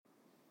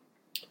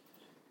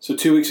So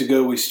 2 weeks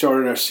ago, we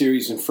started our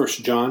series in 1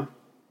 John.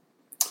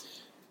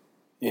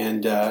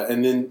 And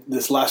then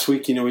this last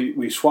week,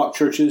 we swapped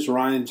churches.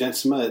 Ryan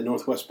Jensema at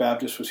Northwest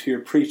Baptist was here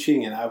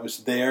preaching, and I was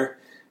there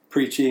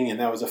preaching, and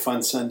that was a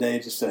fun Sunday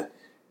just to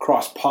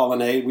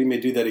cross-pollinate. We may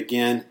do that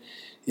again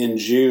in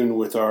June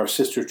with our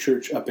sister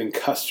church up in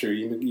Custer.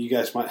 You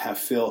guys might have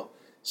Phil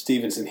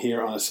Stevenson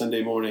here on a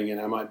Sunday morning,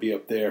 and I might be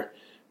up there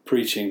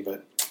preaching.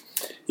 But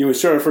we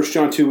started 1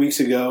 John 2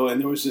 weeks ago,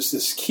 and there was just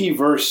this key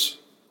verse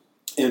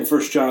in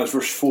 1 John, it's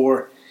verse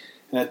 4,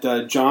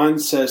 that John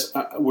says,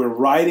 we're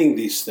writing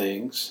these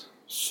things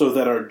so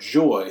that our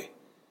joy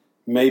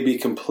may be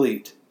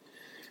complete.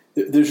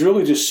 There's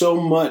really just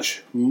so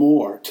much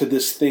more to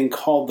this thing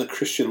called the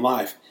Christian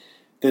life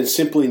than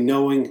simply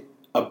knowing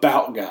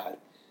about God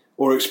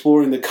or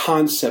exploring the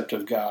concept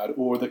of God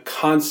or the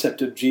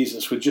concept of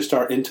Jesus with just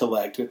our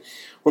intellect.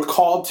 We're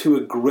called to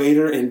a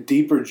greater and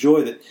deeper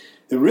joy that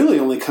really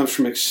only comes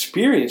from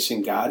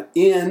experiencing God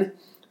in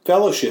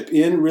fellowship,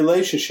 in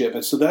relationship.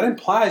 And so that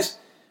implies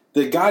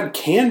that God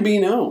can be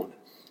known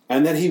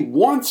and that He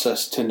wants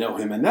us to know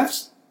Him. And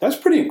that's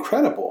pretty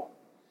incredible.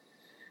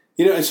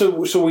 And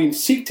so we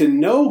seek to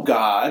know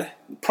God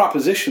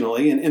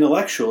propositionally and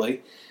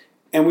intellectually,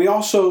 and we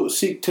also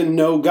seek to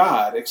know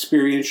God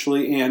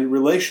experientially and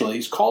relationally.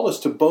 He's called us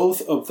to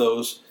both of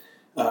those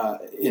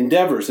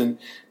endeavors. And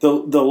the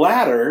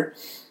latter,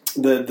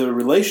 the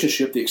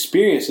relationship, the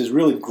experience, is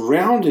really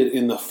grounded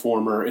in the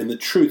former, in the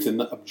truth, in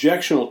the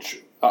objective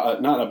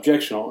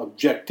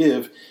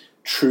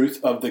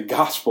truth of the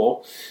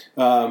gospel.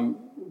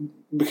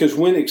 Because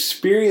when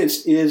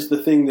experience is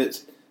the thing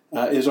that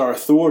is our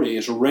authority,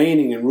 is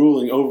reigning and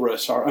ruling over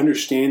us, our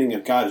understanding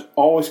of God is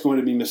always going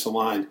to be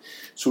misaligned.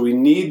 So we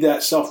need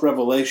that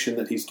self-revelation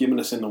that He's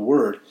given us in the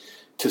Word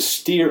to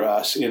steer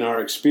us in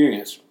our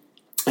experience.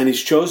 And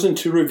He's chosen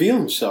to reveal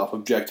Himself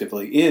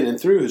objectively in and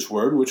through His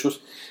Word, which was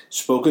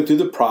spoken through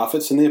the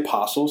prophets and the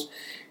apostles,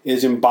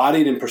 is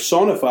embodied and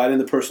personified in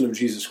the person of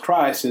Jesus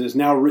Christ, and is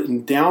now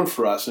written down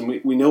for us. And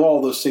we know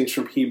all those things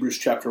from Hebrews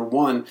chapter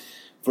 1,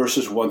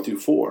 verses 1 through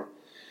 4.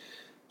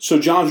 So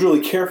John's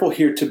really careful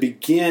here to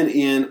begin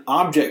in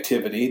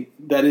objectivity.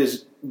 That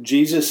is,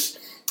 Jesus,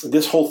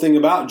 this whole thing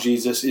about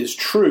Jesus is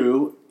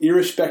true,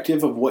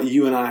 irrespective of what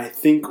you and I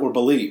think or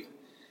believe.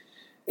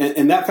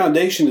 And that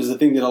foundation is the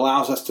thing that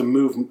allows us to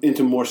move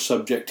into more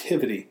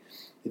subjectivity.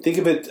 You think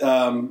of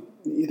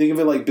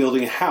it like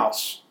building a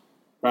house,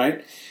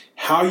 right?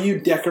 How you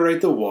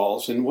decorate the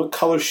walls and what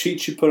color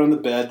sheets you put on the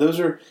bed, those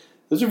are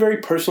very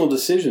personal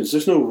decisions.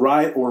 There's no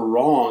right or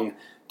wrong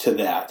to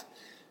that.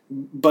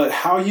 But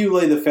how you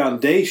lay the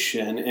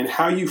foundation and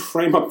how you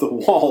frame up the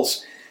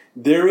walls,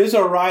 there is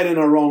a right and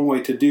a wrong way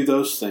to do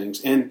those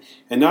things. And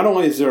not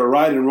only is there a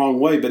right and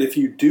wrong way, but if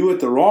you do it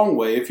the wrong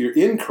way, if you're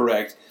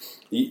incorrect,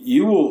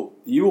 you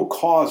will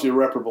cause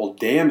irreparable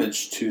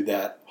damage to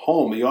that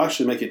home. You'll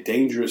actually make it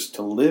dangerous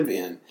to live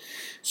in.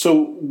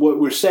 So what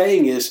we're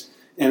saying is,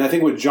 and I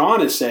think what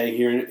John is saying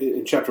here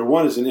in chapter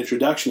 1 as an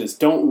introduction, is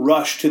don't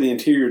rush to the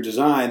interior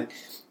design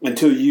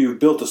until you've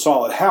built a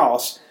solid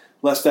house,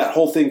 lest that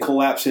whole thing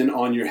collapse in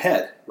on your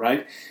head,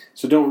 right?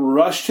 So don't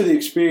rush to the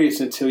experience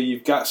until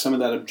you've got some of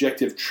that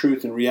objective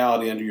truth and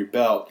reality under your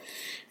belt.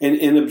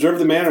 And observe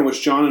the manner in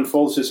which John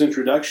unfolds his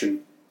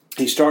introduction.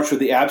 He starts with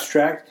the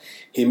abstract.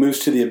 He moves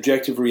to the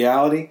objective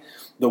reality,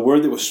 the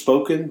word that was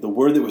spoken, the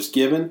word that was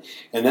given,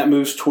 and that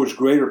moves towards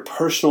greater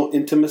personal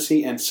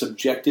intimacy and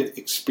subjective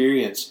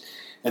experience.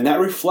 And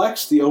that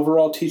reflects the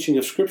overall teaching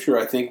of Scripture,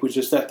 I think, which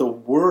is that the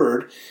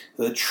Word,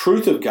 the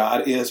truth of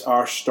God, is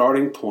our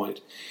starting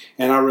point.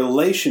 And our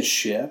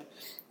relationship,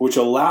 which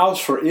allows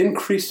for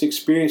increased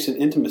experience and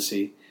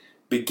intimacy,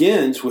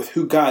 begins with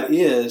who God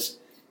is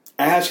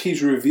as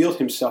He's revealed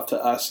Himself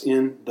to us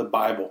in the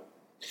Bible.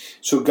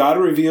 So God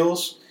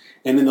reveals,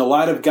 and in the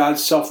light of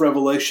God's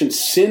self-revelation,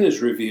 sin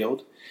is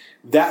revealed.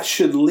 That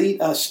should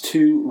lead us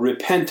to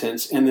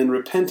repentance, and then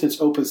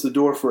repentance opens the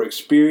door for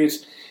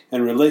experience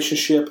and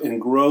relationship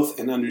and growth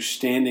and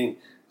understanding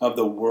of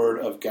the Word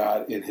of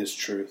God in His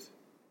truth.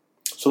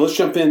 So let's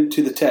jump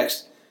into the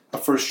text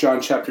of 1 John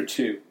chapter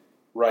 2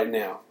 right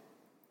now.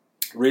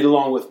 Read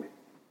along with me.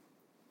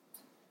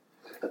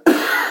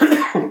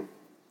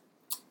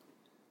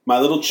 My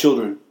little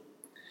children,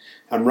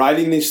 I'm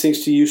writing these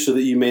things to you so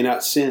that you may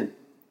not sin.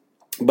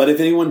 But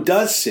if anyone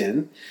does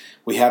sin,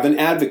 we have an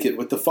advocate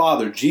with the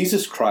Father,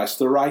 Jesus Christ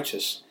the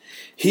righteous.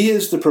 He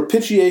is the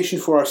propitiation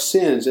for our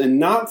sins, and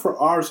not for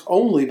ours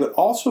only, but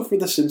also for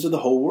the sins of the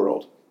whole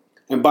world.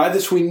 And by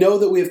this we know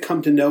that we have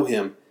come to know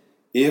Him,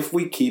 if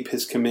we keep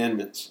His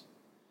commandments.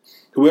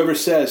 Whoever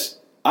says,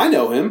 I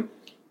know Him,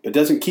 but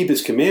doesn't keep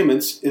His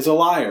commandments is a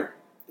liar,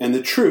 and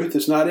the truth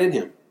is not in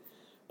him.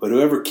 But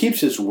whoever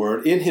keeps His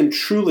word, in him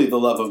truly the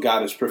love of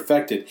God is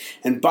perfected.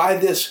 And by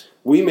this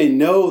we may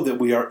know that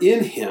we are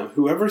in Him.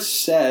 Whoever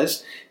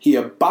says he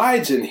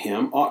abides in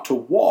Him ought to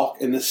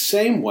walk in the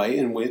same way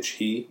in which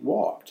He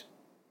walked.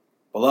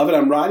 Beloved,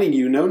 I'm writing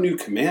you no new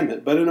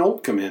commandment, but an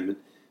old commandment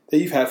that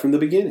you've had from the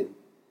beginning.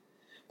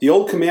 The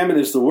old commandment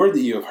is the word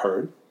that you have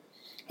heard,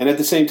 And at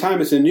the same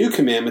time, it's a new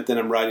commandment that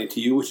I'm writing to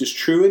you, which is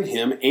true in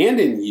him and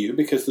in you,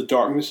 because the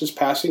darkness is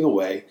passing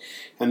away,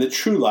 and the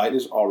true light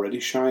is already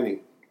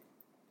shining.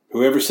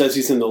 Whoever says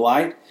he's in the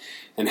light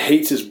and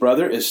hates his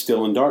brother is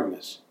still in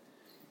darkness.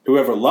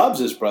 Whoever loves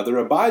his brother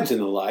abides in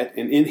the light,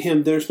 and in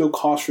him there's no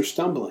cause for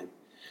stumbling.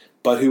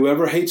 But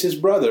whoever hates his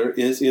brother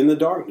is in the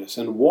darkness,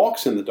 and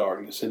walks in the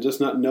darkness, and does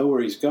not know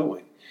where he's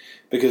going,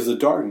 because the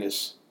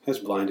darkness has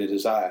blinded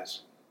his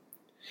eyes.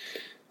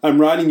 I'm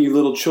writing you,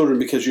 little children,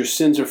 because your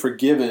sins are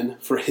forgiven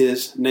for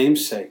his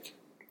name's sake.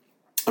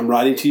 I'm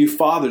writing to you,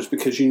 fathers,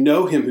 because you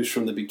know him who's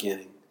from the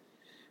beginning.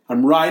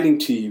 I'm writing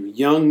to you,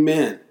 young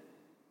men,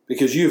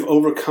 because you have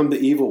overcome the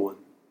evil one.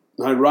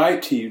 I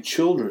write to you,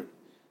 children,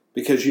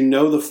 because you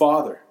know the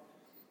Father.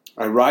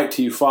 I write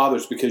to you,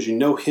 fathers, because you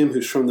know him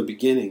who's from the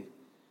beginning.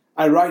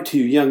 I write to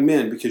you, young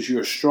men, because you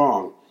are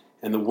strong,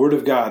 and the word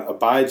of God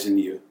abides in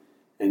you,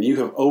 and you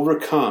have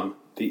overcome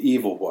the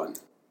evil one.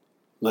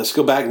 Let's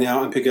go back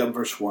now and pick up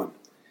verse 1.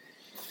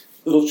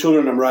 Little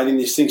children, I'm writing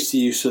these things to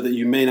you so that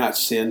you may not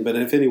sin, but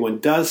if anyone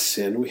does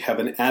sin, we have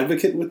an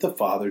advocate with the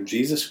Father,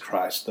 Jesus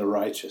Christ, the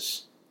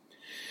righteous.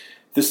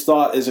 This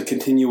thought is a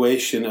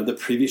continuation of the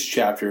previous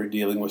chapter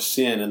dealing with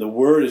sin, and the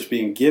word is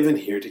being given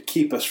here to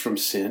keep us from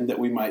sin, that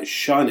we might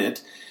shun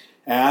it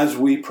as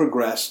we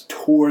progress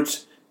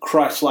towards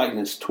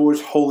Christ-likeness,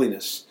 towards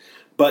holiness.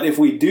 But if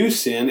we do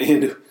sin,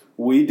 and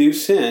we do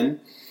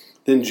sin,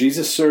 then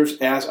Jesus serves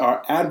as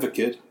our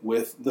advocate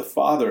with the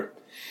Father.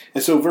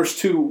 And so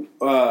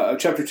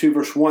chapter 2,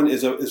 verse 1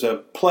 is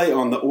a play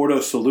on the Ordo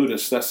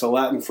Salutis. That's the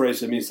Latin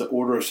phrase that means the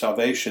order of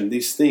salvation.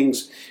 These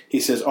things, he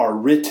says, are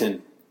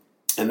written.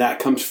 And that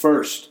comes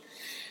first.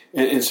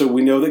 And so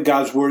we know that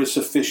God's word is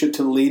sufficient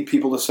to lead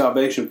people to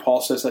salvation.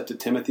 Paul says that to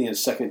Timothy in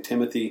 2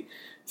 Timothy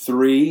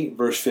 3,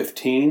 verse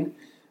 15.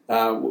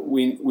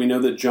 We know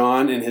that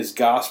John in his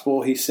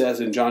gospel, he says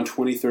in John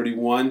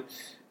 20:31,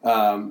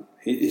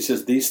 he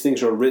says, these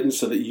things are written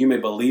so that you may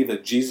believe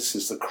that Jesus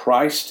is the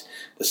Christ,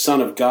 the Son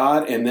of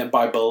God, and that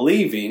by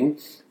believing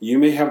you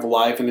may have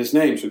life in his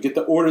name. So get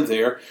the order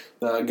there.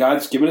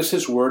 God's given us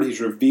his word. He's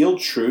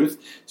revealed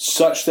truth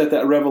such that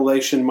that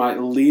revelation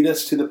might lead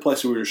us to the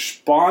place where we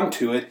respond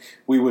to it.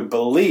 We would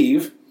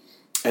believe,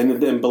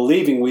 and then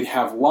believing we'd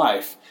have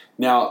life.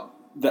 Now,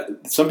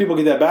 some people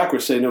get that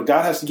backwards, say, no,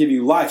 God has to give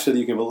you life so that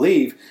you can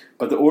believe.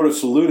 But the Ordo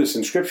Salutis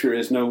in Scripture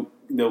is no,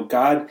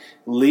 God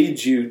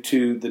leads you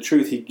to the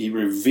truth. He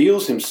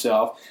reveals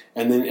himself,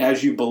 and then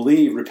as you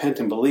believe,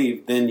 repent and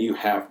believe, then you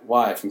have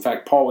life. In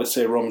fact, Paul would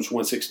say, Romans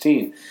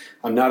 1:16,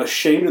 I'm not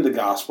ashamed of the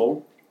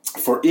gospel,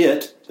 for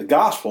it, the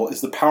gospel,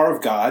 is the power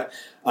of God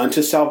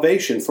unto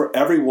salvation for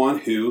everyone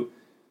who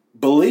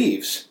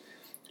believes.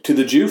 To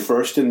the Jew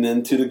first and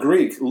then to the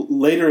Greek.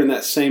 Later in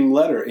that same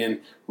letter, in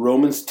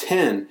Romans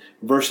 10,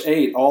 verse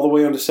 8, all the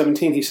way on to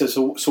 17, he says,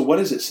 so what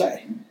does it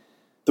say?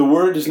 The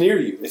word is near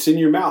you. It's in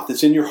your mouth.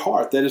 It's in your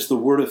heart. That is the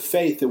word of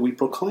faith that we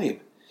proclaim.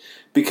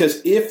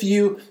 Because if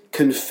you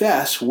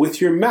confess with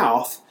your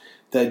mouth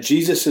that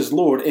Jesus is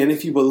Lord, and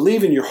if you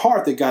believe in your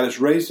heart that God has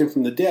raised him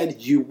from the dead,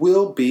 you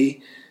will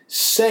be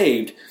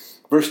saved.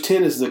 Verse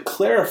 10 is the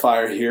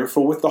clarifier here.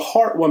 For with the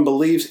heart one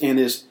believes and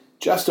is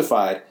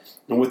justified,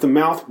 and with the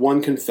mouth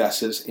one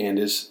confesses and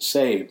is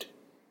saved.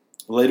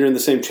 Later in the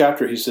same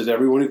chapter, he says,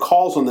 everyone who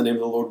calls on the name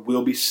of the Lord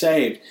will be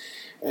saved.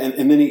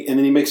 And then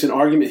he makes an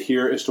argument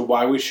here as to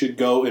why we should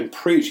go and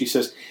preach. He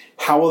says,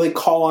 how will they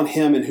call on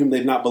him in whom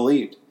they've not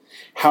believed?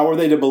 How are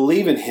they to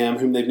believe in him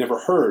whom they've never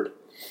heard?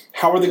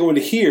 How are they going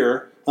to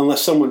hear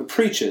unless someone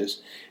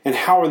preaches? And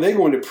how are they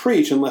going to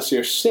preach unless they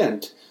are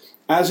sent?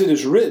 As it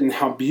is written,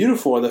 how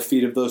beautiful are the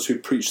feet of those who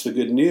preach the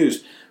good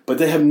news. But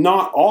they have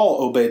not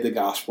all obeyed the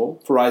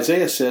gospel. For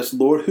Isaiah says,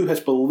 Lord, who has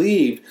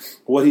believed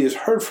what he has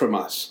heard from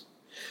us?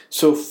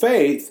 So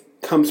faith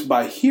comes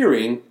by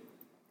hearing,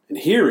 and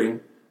hearing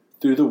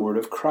through the word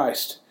of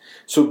Christ.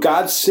 So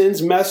God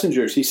sends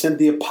messengers. He sent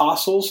the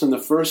apostles in the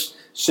first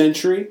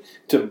century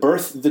to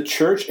birth the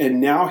church,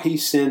 and now he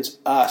sends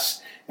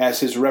us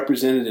as his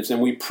representatives.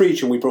 And we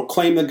preach and we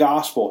proclaim the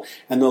gospel,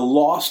 and the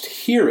lost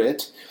hear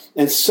it,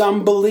 and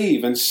some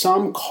believe, and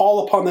some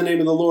call upon the name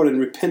of the Lord and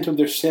repent of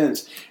their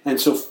sins. And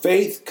so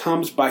faith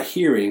comes by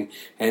hearing,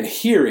 and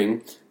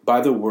hearing by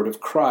the word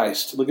of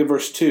Christ. Look at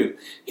verse 2.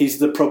 He's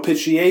the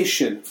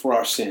propitiation for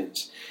our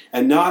sins.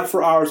 And not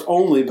for ours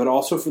only, but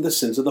also for the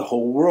sins of the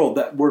whole world.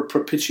 That word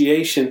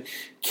propitiation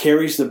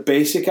carries the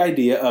basic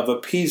idea of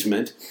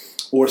appeasement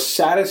or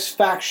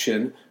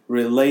satisfaction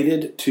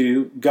related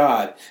to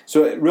God.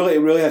 So it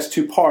really has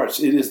two parts.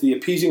 It is the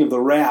appeasing of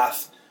the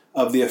wrath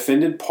of the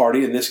offended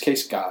party, in this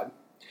case God,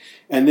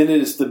 and then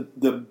it is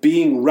the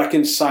being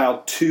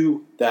reconciled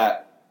to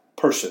that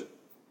person.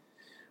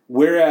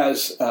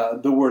 Whereas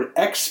the word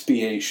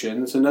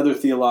expiation is another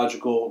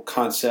theological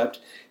concept,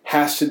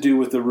 has to do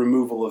with the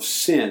removal of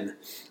sin.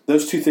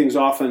 Those two things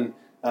often,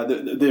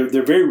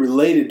 they're very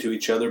related to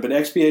each other, but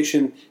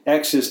expiation,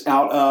 ex is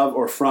out of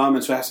or from,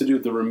 and so it has to do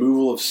with the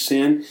removal of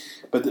sin.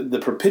 But the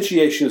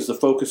propitiation is the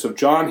focus of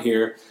John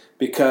here,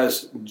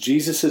 because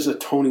Jesus'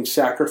 atoning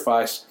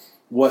sacrifice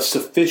was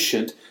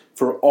sufficient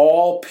for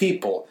all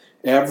people.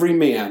 every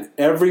man,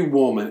 every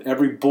woman,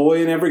 every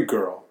boy, and every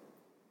girl.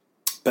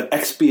 But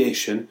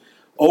expiation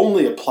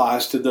only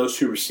applies to those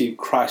who receive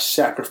Christ's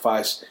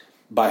sacrifice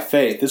by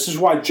faith. This is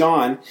why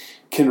John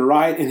can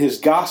write in his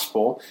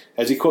gospel,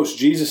 as he quotes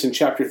Jesus in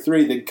chapter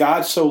 3, that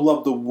God so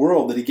loved the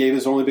world that he gave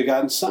his only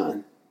begotten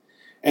Son.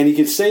 And he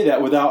can say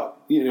that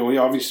without,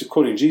 obviously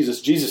quoting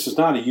Jesus. Jesus is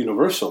not a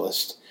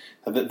universalist.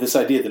 This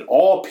idea that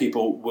all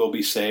people will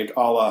be saved, a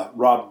la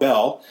Rob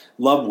Bell,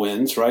 Love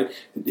Wins, right?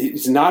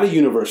 He's not a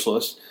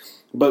universalist.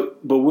 But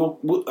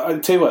I'll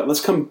tell you what,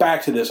 let's come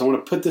back to this. I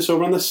want to put this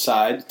over on the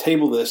side,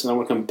 table this, and I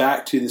want to come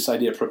back to this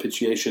idea of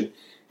propitiation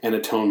and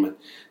atonement.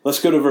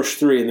 Let's go to verse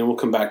 3, and then we'll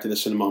come back to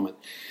this in a moment.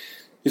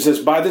 He says,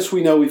 by this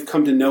we know we've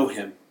come to know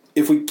him,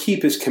 if we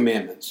keep his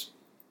commandments.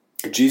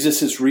 John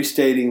is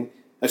restating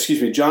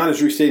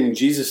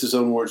Jesus'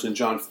 own words in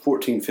John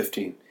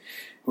 14:15.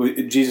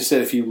 Jesus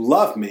said, if you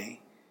love me,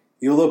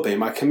 you'll obey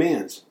my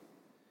commands.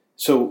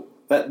 So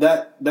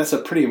that's a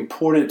pretty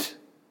important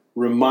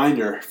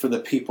reminder for the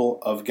people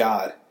of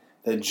God,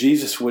 that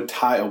Jesus would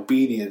tie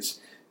obedience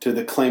to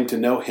the claim to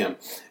know him.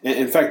 And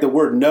in fact, the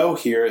word know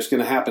here is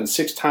going to happen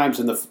 6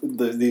 times in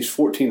these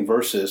 14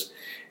 verses,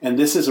 and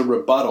this is a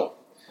rebuttal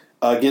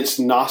against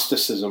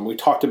Gnosticism. We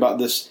talked about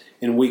this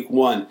in week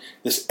 1,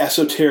 this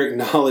esoteric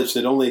knowledge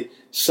that only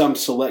some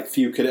select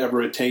few could ever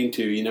attain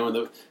to. And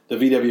the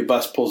VW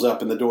bus pulls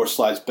up and the door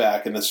slides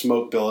back and the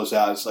smoke billows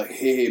out. It's like,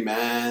 hey,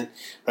 man,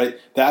 right?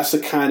 That's the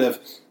kind of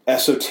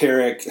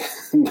esoteric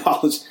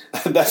knowledge.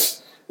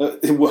 That's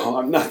not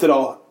that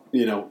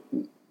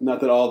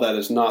all that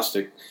is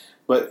Gnostic,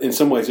 but in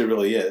some ways it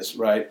really is,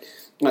 right?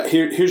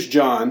 Here's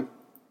John,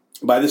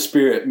 by the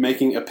Spirit,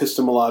 making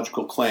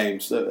epistemological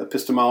claims.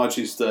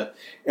 Epistemology is the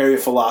area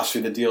of philosophy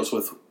that deals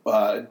with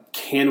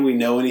can we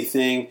know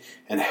anything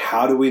and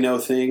how do we know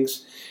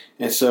things?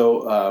 And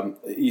so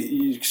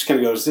you just kind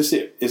of go, is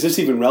this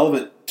even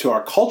relevant to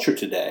our culture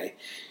today?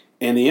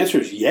 And the answer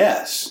is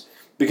yes,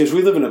 because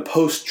we live in a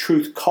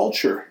post-truth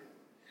culture.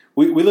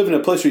 We live in a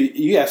place where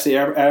you ask the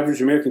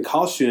average American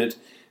college student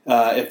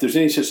if there's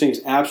any such thing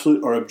as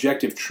absolute or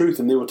objective truth,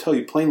 and they will tell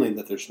you plainly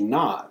that there's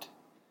not,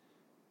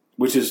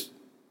 which is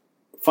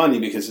funny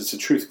because it's a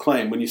truth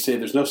claim. When you say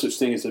there's no such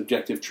thing as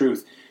objective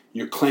truth,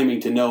 you're claiming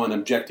to know an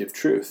objective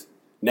truth,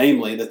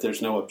 namely that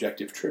there's no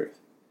objective truth,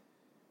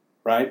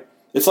 right?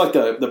 It's like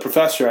the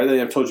professor, I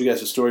think I've told you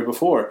guys a story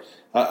before,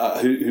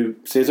 who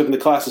stands up in the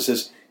class and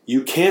says,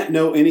 you can't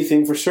know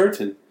anything for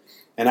certain.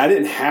 And I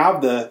didn't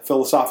have the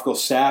philosophical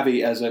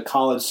savvy as a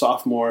college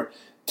sophomore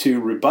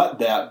to rebut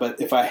that, but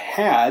if I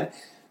had,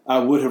 I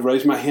would have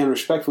raised my hand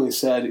respectfully and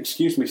said,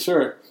 excuse me,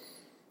 sir,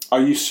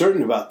 are you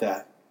certain about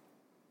that?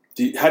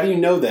 How do you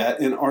know that?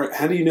 And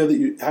how do you know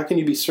that how can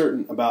you be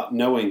certain about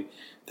knowing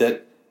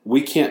that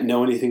we can't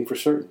know anything for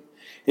certain?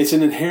 It's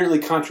an inherently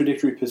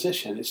contradictory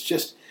position. It's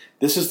just,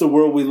 this is the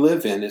world we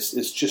live in.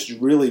 It's just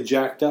really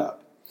jacked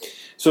up.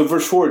 So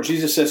verse 4,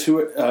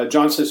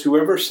 John says,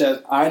 whoever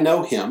says, I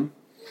know him,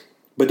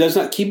 but does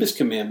not keep his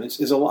commandments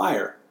is a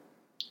liar,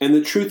 and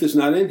the truth is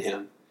not in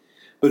him.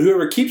 But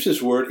whoever keeps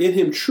his word, in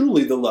him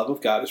truly the love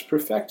of God is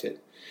perfected.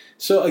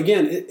 So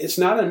again, it's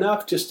not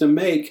enough just to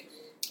make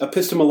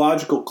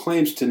epistemological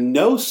claims to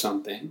know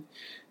something.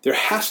 There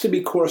has to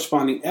be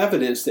corresponding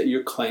evidence that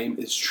your claim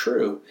is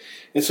true.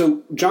 And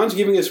so John's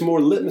giving us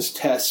more litmus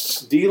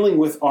tests dealing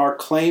with our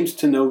claims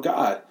to know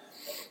God.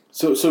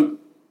 So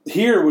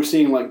here we're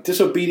seeing like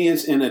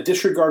disobedience and a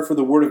disregard for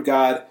the Word of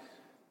God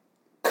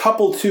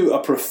coupled to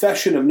a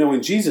profession of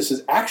knowing Jesus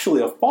is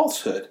actually a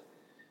falsehood.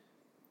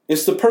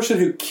 It's the person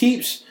who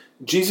keeps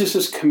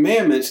Jesus'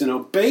 commandments and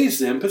obeys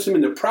them, puts them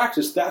into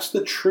practice, that's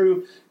the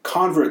true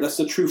convert, that's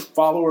the true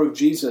follower of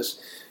Jesus.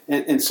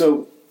 And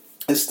so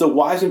it's the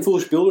wise and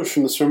foolish builders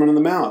from the Sermon on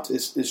the Mount.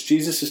 It's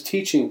Jesus'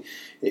 teaching.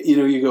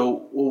 You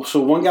go, well,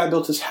 so one guy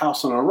built his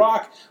house on a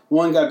rock,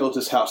 one guy built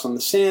his house on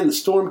the sand, the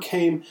storm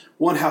came,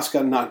 one house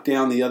got knocked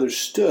down, the other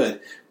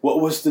stood. What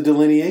was the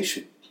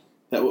delineation?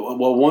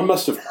 Well, one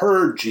must have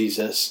heard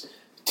Jesus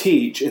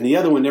teach, and the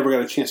other one never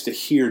got a chance to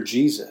hear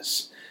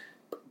Jesus.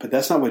 But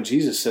that's not what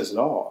Jesus says at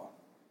all.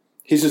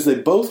 He says they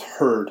both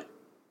heard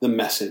the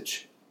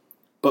message,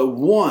 but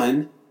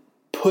one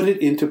put it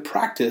into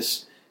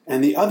practice,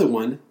 and the other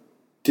one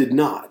did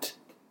not.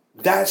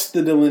 That's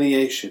the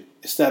delineation.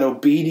 It's that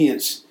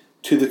obedience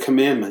to the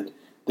commandment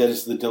that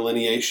is the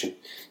delineation.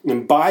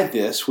 And by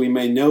this we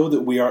may know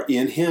that we are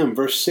in him.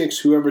 Verse 6,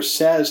 whoever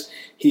says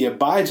he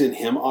abides in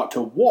him ought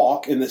to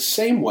walk in the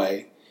same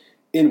way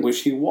in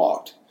which he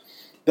walked.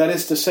 That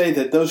is to say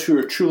that those who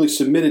are truly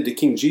submitted to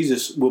King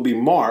Jesus will be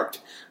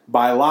marked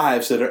by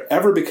lives that are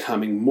ever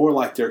becoming more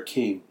like their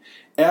King,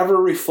 ever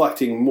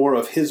reflecting more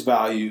of his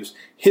values,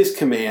 his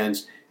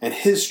commands, and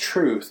his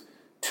truth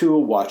to a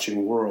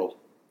watching world.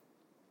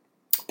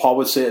 Paul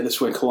would say it this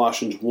way in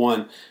Colossians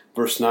 1,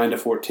 verse 9 to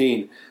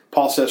 14.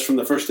 Paul says, from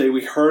the first day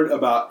we heard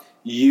about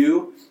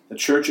you, the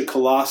church at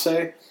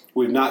Colossae,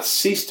 we've not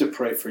ceased to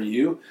pray for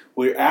you.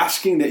 We're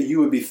asking that you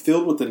would be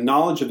filled with the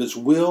knowledge of his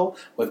will,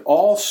 with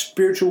all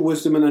spiritual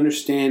wisdom and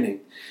understanding,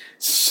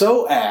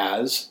 so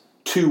as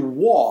to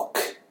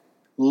walk,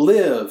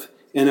 live,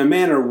 in a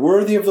manner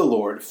worthy of the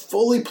Lord,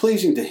 fully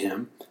pleasing to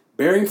him,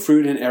 bearing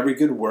fruit in every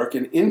good work,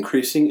 and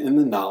increasing in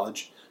the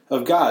knowledge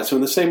of God. So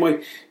in the same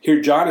way,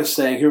 here John is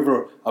saying,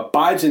 whoever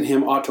abides in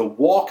him ought to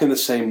walk in the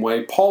same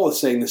way. Paul is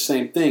saying the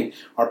same thing.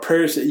 Our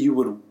prayer is that you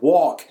would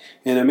walk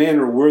in a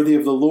manner worthy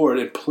of the Lord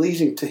and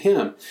pleasing to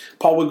him.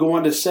 Paul would go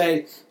on to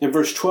say in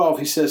verse 12,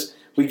 he says,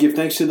 we give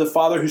thanks to the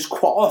Father who's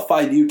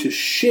qualified you to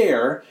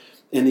share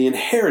in the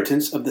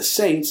inheritance of the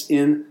saints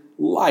in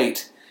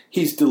light.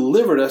 He's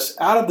delivered us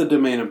out of the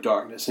domain of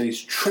darkness, and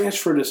he's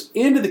transferred us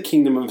into the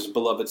kingdom of his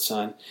beloved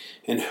Son,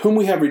 in whom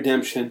we have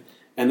redemption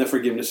and the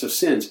forgiveness of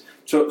sins.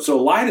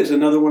 So light is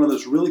another one of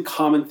those really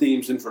common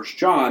themes in 1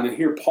 John, and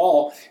here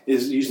Paul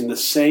is using the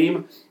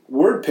same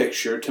word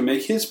picture to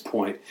make his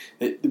point,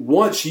 that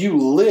once you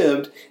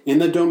lived in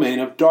the domain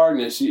of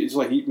darkness, it's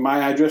like my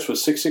address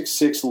was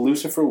 666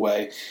 Lucifer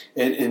Way,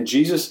 and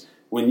Jesus,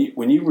 when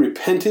you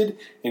repented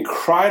and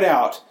cried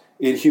out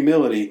in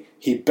humility,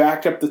 he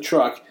backed up the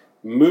truck,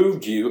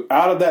 moved you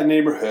out of that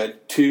neighborhood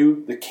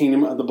to the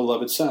kingdom of the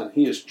beloved Son.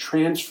 He has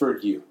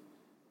transferred you.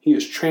 He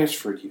has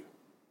transferred you.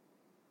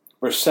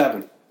 Verse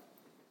 7,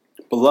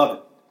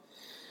 Beloved,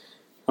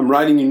 I'm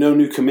writing you no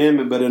new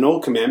commandment, but an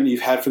old commandment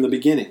you've had from the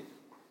beginning.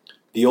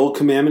 The old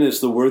commandment is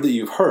the word that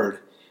you've heard,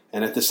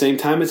 and at the same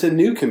time it's a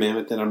new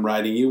commandment that I'm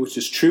writing you, which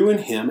is true in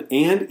him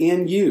and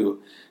in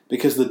you,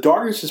 because the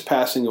darkness is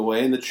passing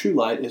away and the true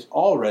light is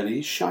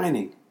already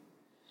shining.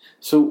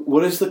 So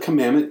what is the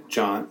commandment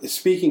John is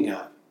speaking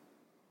of?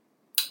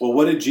 Well,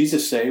 what did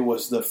Jesus say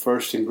was the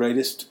first and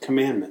greatest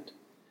commandment?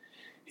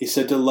 He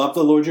said to love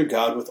the Lord your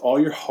God with all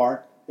your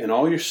heart and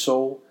all your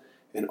soul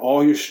and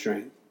all your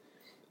strength,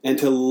 and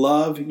to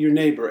love your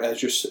neighbor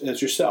as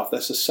yourself.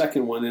 That's the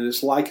second one, and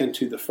it's like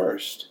unto the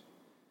first.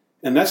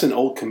 And that's an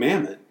old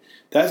commandment.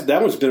 That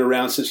one's been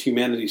around since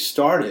humanity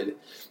started.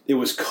 It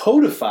was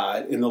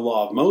codified in the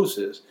law of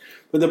Moses.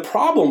 But the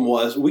problem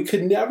was we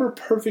could never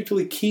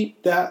perfectly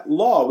keep that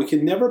law. We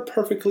could never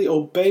perfectly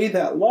obey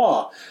that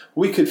law.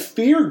 We could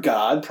fear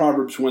God,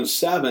 Proverbs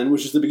 1:7,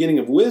 which is the beginning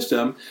of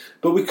wisdom,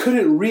 but we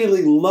couldn't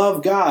really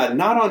love God,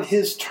 not on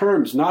his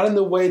terms, not in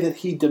the way that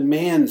he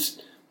demands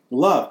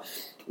love,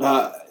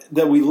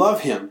 that we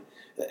love him.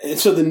 And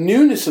so the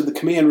newness of the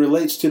command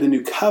relates to the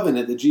new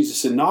covenant that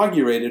Jesus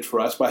inaugurated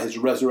for us by his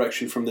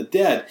resurrection from the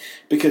dead,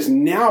 because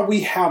now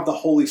we have the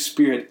Holy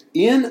Spirit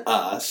in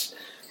us,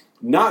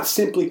 not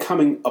simply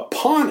coming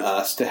upon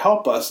us to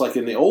help us like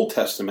in the Old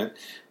Testament,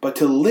 but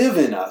to live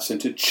in us and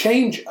to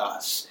change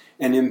us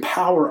and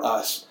empower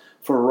us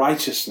for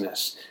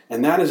righteousness.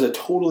 And that is a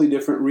totally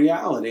different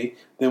reality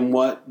than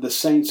what the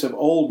saints of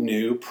old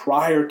knew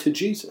prior to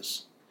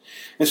Jesus.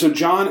 And so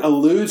John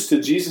alludes to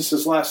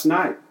Jesus' last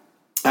night.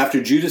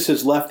 After Judas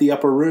has left the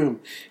upper room,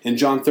 in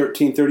John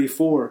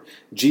 13:34,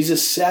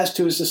 Jesus says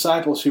to his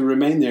disciples who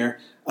remain there,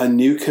 a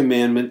new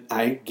commandment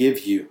I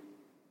give you.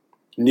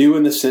 New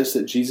in the sense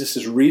that Jesus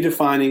is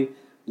redefining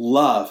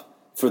love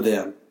for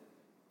them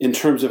in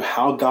terms of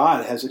how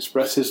God has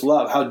expressed his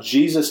love, how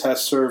Jesus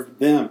has served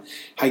them.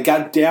 How he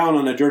got down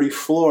on a dirty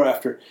floor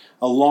after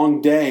a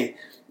long day,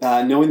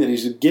 knowing that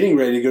he's getting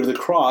ready to go to the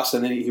cross,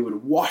 and then he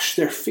would wash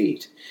their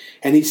feet.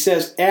 And he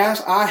says,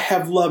 as I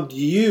have loved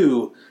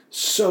you,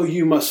 so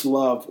you must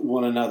love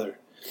one another.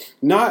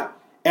 Not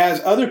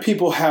as other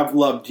people have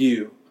loved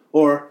you,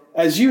 or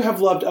as you have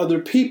loved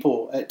other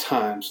people at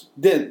times,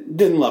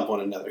 didn't love one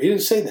another. He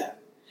didn't say that.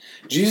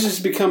 Jesus has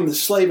become the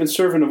slave and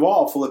servant of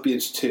all,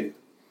 Philippians 2.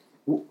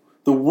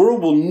 The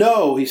world will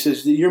know, he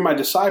says, that you're my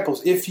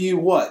disciples if you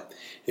what?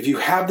 If you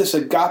have this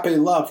agape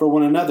love for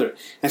one another.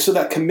 And so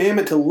that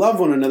commandment to love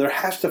one another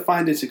has to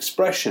find its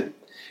expression.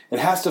 It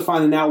has to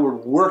find an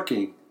outward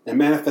working and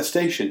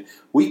manifestation.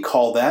 We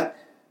call that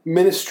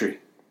ministry.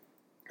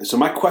 And so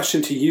my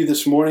question to you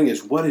this morning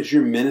is, what is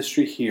your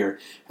ministry here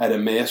at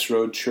Emmaus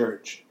Road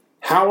Church?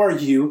 How are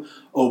you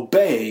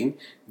obeying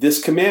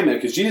this commandment?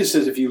 Because Jesus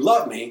says, if you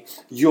love me,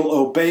 you'll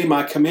obey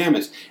my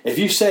commandments. If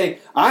you say,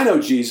 I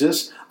know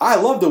Jesus, I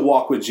love to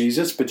walk with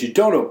Jesus, but you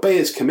don't obey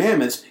his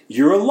commandments,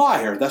 you're a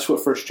liar. That's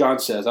what 1 John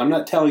says. I'm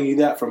not telling you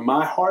that from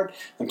my heart.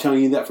 I'm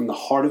telling you that from the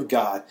heart of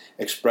God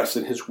expressed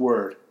in his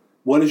word.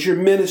 What is your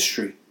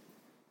ministry?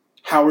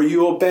 How are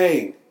you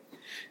obeying?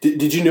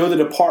 Did you know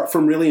that apart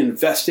from really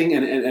investing,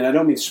 and I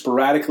don't mean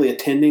sporadically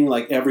attending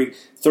like every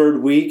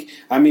third week,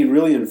 I mean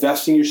really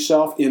investing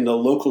yourself in the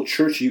local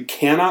church, you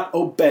cannot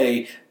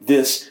obey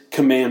this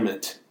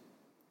commandment.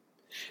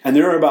 And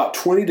there are about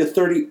 20 to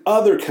 30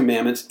 other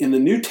commandments in the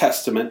New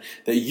Testament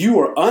that you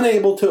are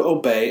unable to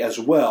obey as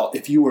well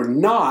if you are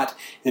not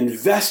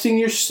investing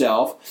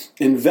yourself,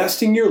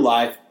 investing your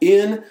life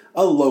in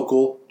a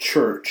local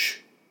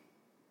church.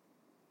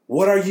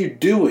 What are you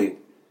doing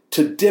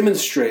to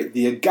demonstrate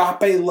the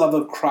agape love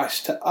of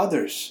Christ to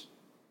others?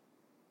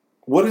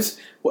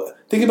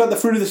 Think about the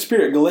fruit of the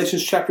Spirit,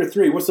 Galatians chapter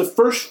 3. What's the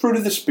first fruit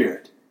of the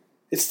Spirit?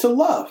 It's to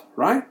love,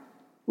 right?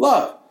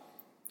 Love.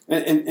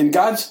 And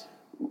God's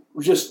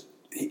just,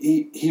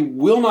 He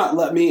will not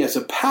let me as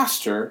a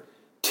pastor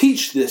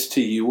teach this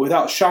to you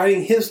without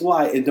shining His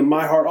light into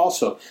my heart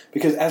also.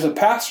 Because as a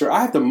pastor,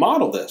 I have to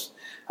model this.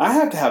 I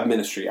have to have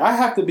ministry. I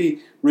have to be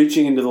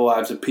reaching into the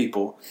lives of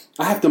people.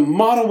 I have to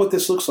model what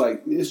this looks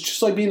like. It's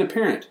just like being a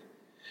parent.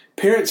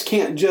 Parents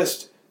can't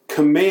just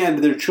command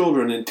their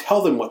children and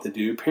tell them what to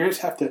do. Parents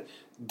have to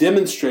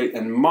demonstrate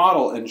and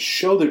model and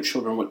show their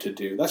children what to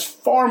do. That's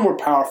far more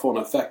powerful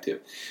and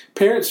effective.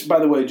 Parents, by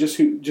the way, just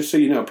so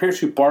you know, parents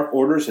who bark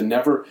orders and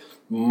never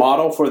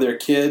model for their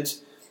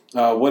kids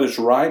what is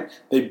right,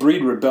 they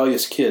breed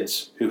rebellious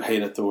kids who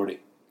hate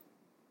authority.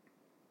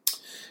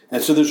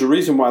 And so there's a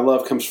reason why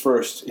love comes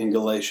first in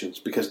Galatians,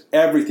 because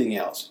everything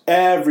else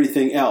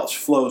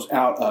flows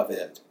out of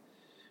it.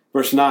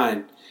 Verse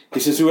 9, he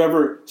says,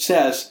 whoever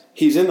says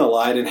he's in the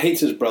light and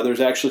hates his brother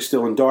is actually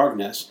still in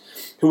darkness.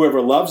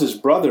 Whoever loves his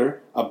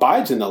brother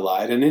abides in the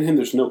light, and in him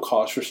there's no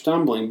cause for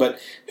stumbling. But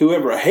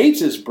whoever hates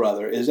his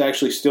brother is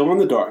actually still in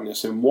the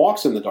darkness and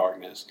walks in the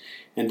darkness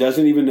and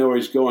doesn't even know where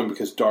he's going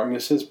because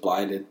darkness has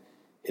blinded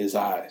his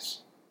eyes.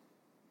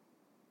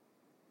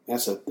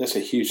 That's a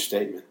huge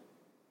statement.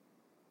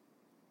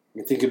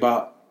 You think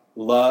about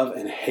love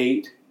and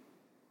hate,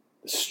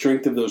 the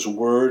strength of those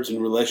words in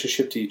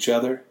relationship to each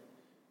other,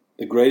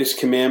 the greatest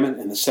commandment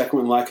and the second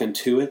one like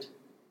unto it,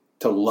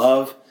 to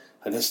love.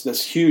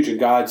 That's huge in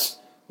God's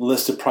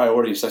list of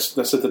priorities.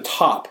 That's at the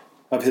top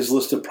of his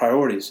list of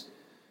priorities.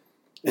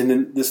 And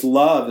then this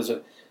love is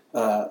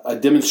a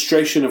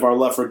demonstration of our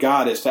love for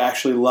God is to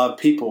actually love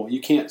people. You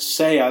can't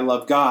say I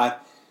love God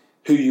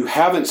who you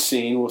haven't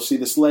seen, we'll see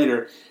this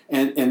later,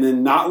 and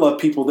then not love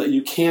people that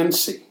you can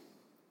see.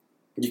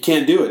 You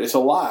can't do it. It's a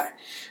lie.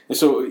 And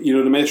so,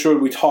 to make sure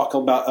we talk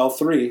about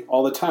L3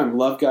 all the time.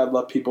 Love God,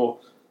 love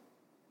people,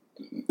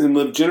 and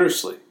live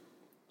generously.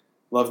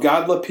 Love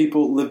God, love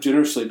people, live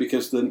generously,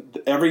 because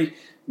every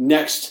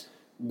next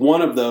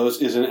one of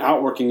those is an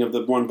outworking of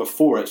the one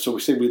before it. So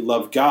we say we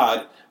love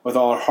God with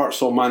all our heart,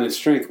 soul, mind, and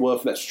strength. Well,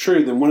 if that's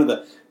true, then one of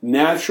the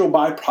natural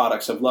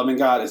byproducts of loving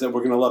God is that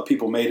we're going to love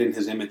people made in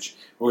his image.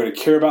 We're going to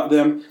care about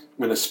them,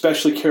 and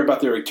especially care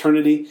about their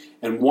eternity,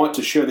 and want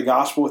to share the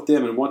gospel with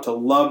them, and want to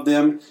love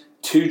them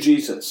to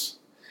Jesus.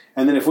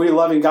 And then if we're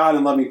loving God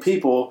and loving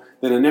people,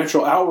 then a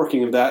natural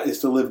outworking of that is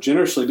to live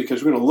generously,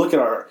 because we're going to look at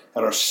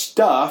our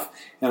stuff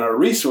and our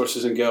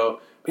resources and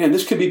go, man,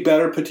 this could be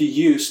better put to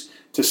use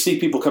to see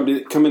people come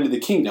into the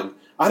kingdom.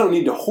 I don't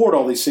need to hoard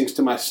all these things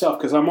to myself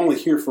because I'm only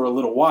here for a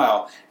little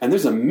while, and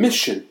there's a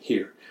mission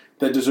here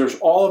that deserves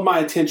all of my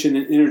attention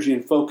and energy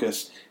and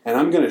focus, and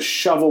I'm going to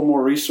shovel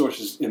more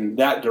resources in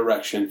that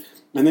direction,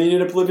 and then you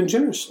end up living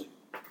generously.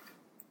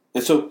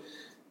 And so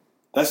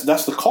that's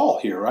the call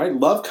here, right?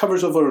 Love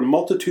covers over a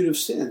multitude of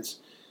sins,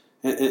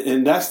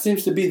 and that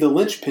seems to be the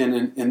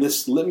linchpin in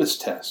this litmus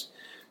test.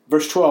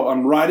 Verse 12,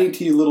 I'm writing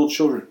to you little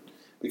children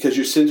because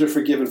your sins are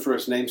forgiven for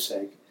his name's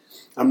sake.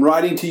 I'm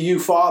writing to you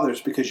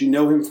fathers because you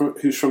know him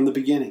who's from the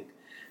beginning.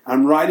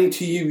 I'm writing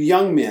to you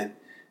young men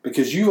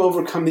because you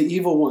overcome the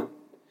evil one.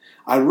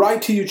 I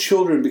write to you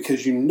children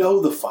because you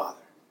know the Father.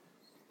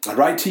 I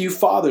write to you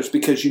fathers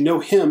because you know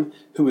him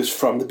who is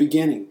from the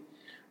beginning.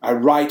 I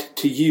write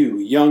to you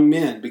young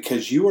men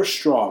because you are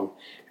strong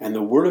and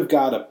the word of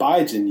God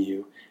abides in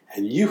you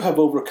and you have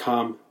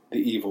overcome the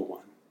evil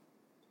one.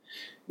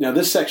 Now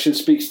this section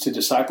speaks to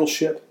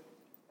discipleship.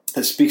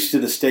 It speaks to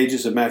the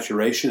stages of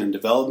maturation and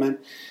development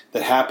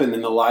that happen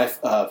in the life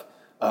of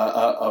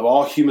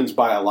all humans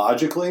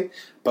biologically,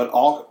 but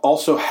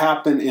also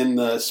happen in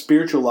the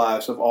spiritual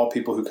lives of all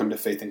people who come to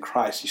faith in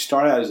Christ. You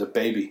start out as a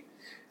baby,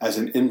 as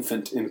an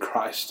infant in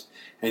Christ,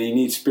 and you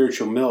need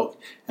spiritual milk.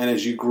 And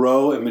as you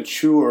grow and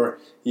mature,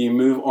 you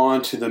move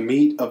on to the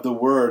meat of the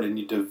Word, and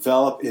you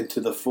develop into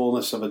the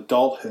fullness of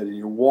adulthood, and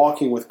you're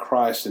walking with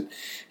Christ. And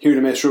here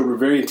to make sure we're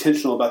very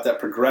intentional about that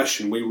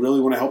progression. We really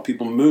want to help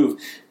people move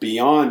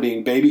beyond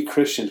being baby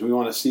Christians. We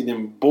want to see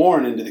them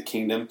born into the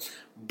kingdom,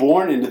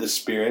 born into the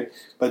Spirit,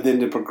 but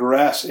then to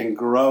progress and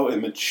grow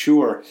and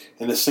mature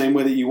in the same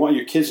way that you want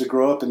your kids to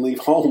grow up and leave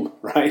home,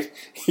 right?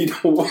 You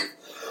don't want,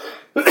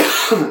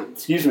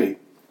 excuse me,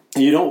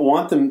 you don't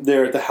want them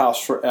there at the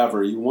house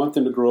forever. You want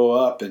them to grow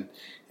up and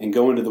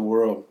go into the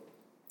world.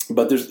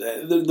 But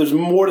there's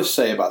more to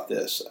say about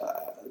this,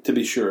 to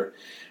be sure.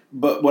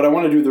 But what I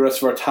want to do the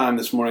rest of our time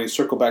this morning is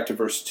circle back to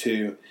verse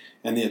 2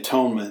 and the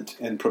atonement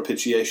and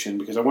propitiation,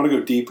 because I want to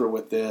go deeper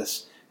with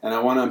this, and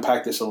I want to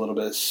unpack this a little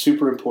bit. It's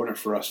super important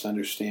for us to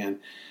understand.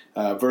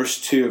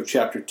 Verse 2 of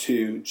chapter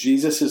 2,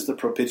 Jesus is the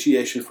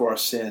propitiation for our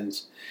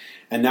sins,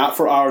 and not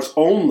for ours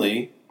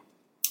only,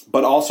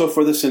 but also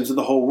for the sins of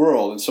the whole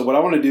world. And so what I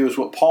want to do is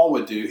what Paul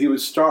would do. He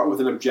would start with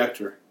an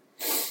objector.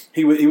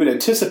 He would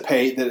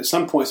anticipate that at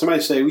some point somebody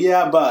would say,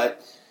 yeah,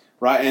 but,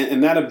 right?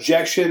 And that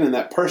objection and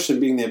that person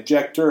being the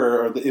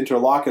objector or the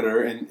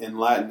interlocutor in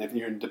Latin, if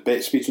you're in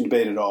debate, speech and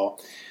debate at all,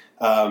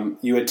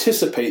 you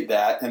anticipate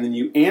that, and then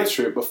you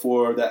answer it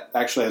before that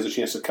actually has a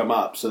chance to come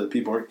up, so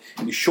that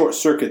you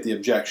short-circuit the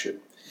objection.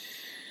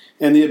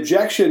 And the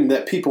objection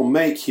that people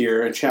make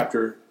here in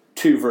chapter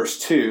 2, verse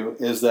 2,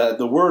 is that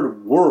the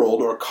word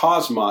world, or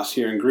cosmos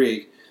here in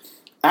Greek,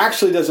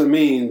 actually doesn't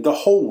mean the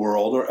whole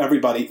world or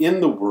everybody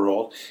in the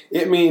world.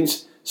 It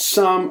means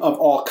some of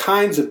all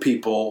kinds of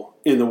people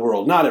in the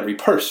world, not every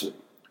person.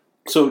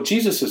 So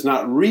Jesus is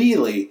not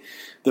really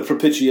the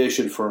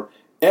propitiation for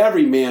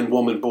every man,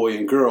 woman, boy,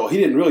 and girl. He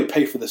didn't really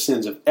pay for the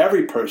sins of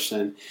every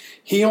person.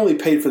 He only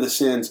paid for the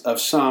sins of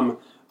some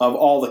of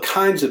all the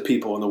kinds of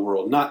people in the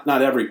world, not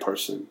every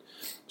person.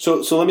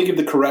 So let me give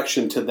the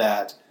correction to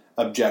that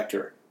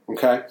objector,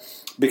 okay?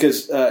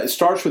 Because it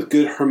starts with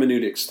good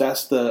hermeneutics.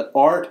 That's the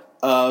art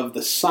of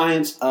the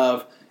science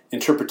of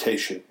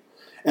interpretation.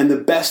 And the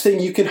best thing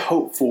you can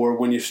hope for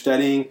when you're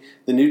studying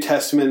the New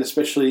Testament,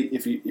 especially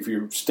if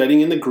you're studying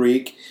in the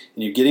Greek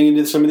and you're getting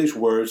into some of these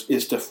words,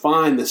 is to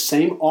find the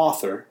same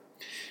author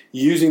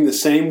using the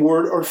same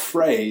word or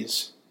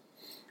phrase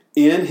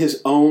in his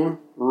own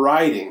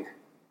writing,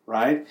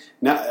 right?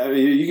 Now,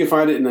 you can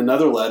find it in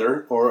another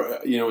letter, or,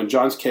 in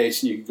John's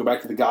case, you can go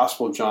back to the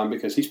Gospel of John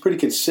because he's pretty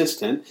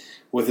consistent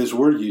with his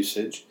word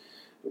usage.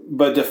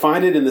 But to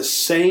find it in the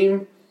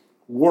same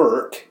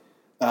work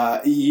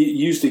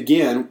used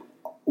again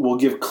will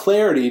give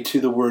clarity to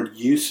the word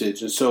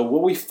usage. And so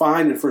what we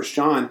find in 1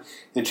 John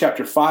in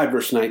chapter 5,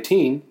 verse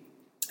 19,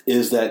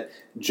 is that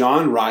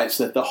John writes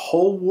that the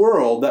whole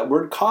world, that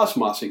word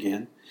cosmos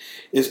again,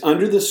 is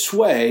under the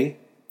sway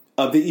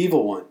of the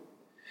evil one.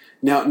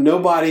 Now,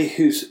 nobody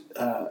who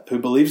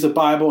believes the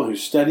Bible and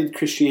who's studied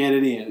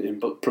Christianity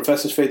and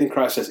professes faith in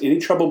Christ has any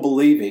trouble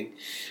believing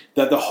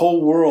that the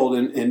whole world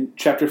in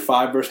chapter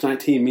 5, verse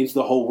 19 means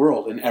the whole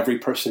world and every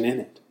person in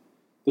it.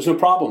 There's no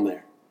problem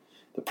there.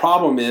 The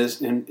problem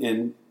is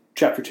in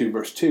chapter 2,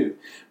 verse 2.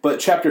 But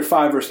chapter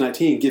 5, verse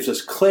 19 gives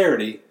us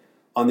clarity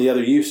on the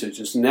other usage.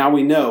 And so now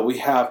we know we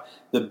have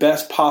the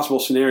best possible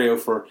scenario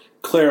for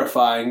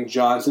clarifying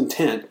John's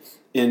intent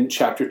in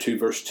chapter 2,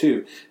 verse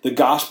 2. The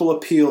gospel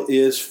appeal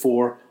is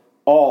for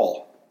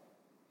all.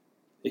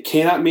 It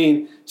cannot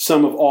mean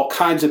some of all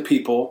kinds of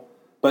people,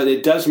 but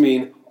it does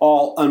mean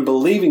all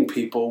unbelieving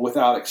people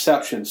without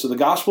exception. So the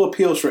gospel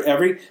appeals for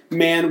every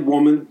man,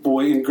 woman,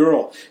 boy, and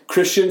girl.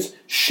 Christians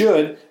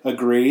should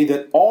agree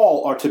that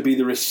all are to be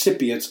the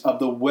recipients of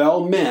the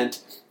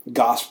well-meant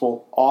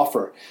gospel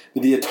offer.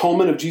 The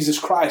atonement of Jesus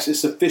Christ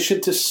is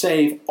sufficient to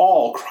save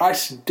all.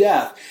 Christ's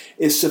death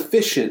is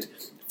sufficient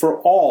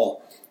for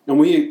all. And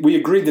we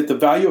agree that the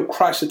value of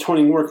Christ's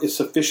atoning work is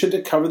sufficient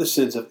to cover the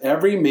sins of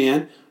every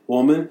man,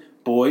 woman,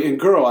 boy, and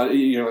girl.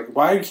 You're like,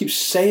 why do you keep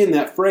saying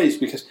that phrase?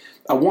 Because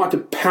I want to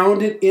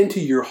pound it into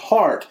your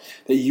heart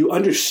that you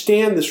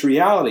understand this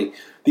reality.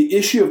 The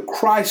issue of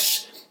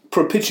Christ's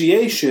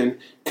propitiation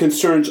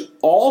concerns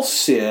all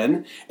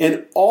sin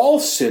and all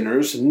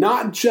sinners,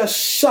 not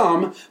just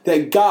some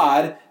that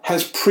God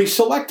has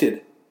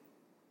pre-selected.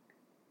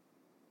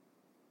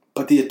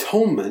 But the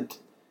atonement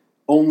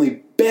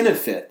only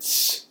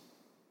benefits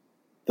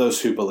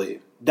those who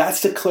believe.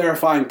 That's the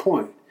clarifying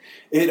point.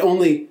 It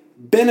only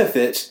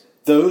benefits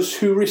those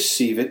who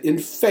receive it in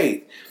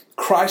faith.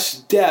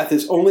 Christ's death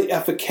is only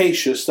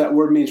efficacious, that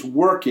word means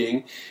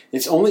working,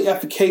 it's only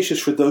efficacious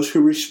for those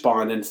who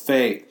respond in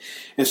faith.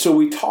 And so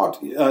we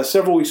talked,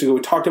 several weeks ago,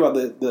 we talked about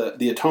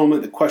the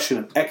atonement, the question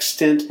of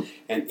extent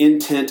and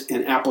intent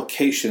and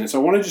application. And so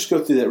I want to just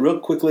go through that real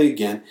quickly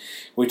again.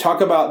 We talk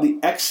about the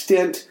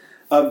extent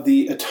of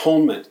the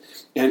atonement.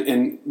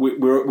 And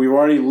we've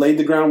already laid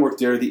the groundwork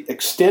there. The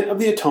extent of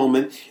the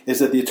atonement is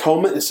that the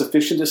atonement is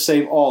sufficient to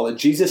save all. That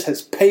Jesus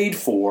has paid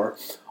for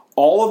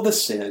all of the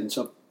sins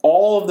of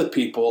all of the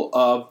people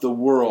of the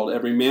world,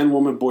 every man,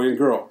 woman, boy, and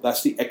girl.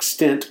 That's the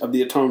extent of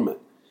the atonement.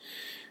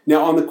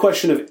 Now, on the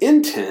question of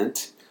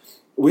intent,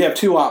 we have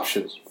two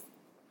options.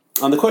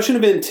 On the question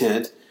of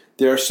intent,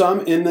 there are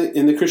some in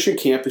the Christian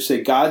camp who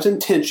say God's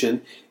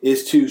intention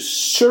is to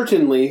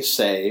certainly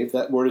save,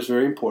 that word is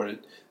very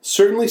important,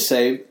 certainly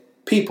save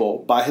people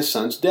by his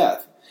son's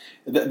death.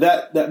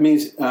 That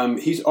means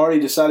he's already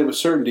decided with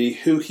certainty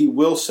who he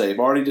will save,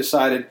 already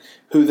decided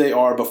who they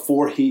are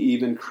before he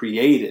even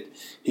created.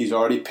 He's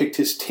already picked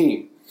his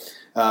team.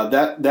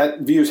 That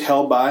view is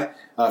held by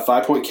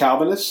 5-point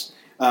Calvinists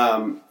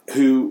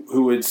who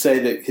would say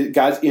that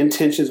God's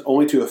intention is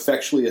only to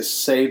effectually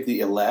save the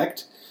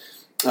elect.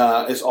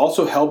 It's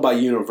also held by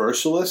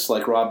universalists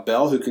like Rob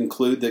Bell, who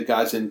conclude that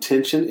God's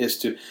intention is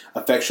to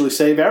effectually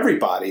save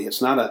everybody.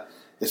 It's not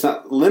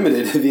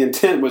limited. The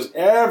intent was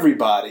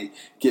everybody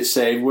gets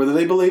saved, whether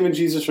they believe in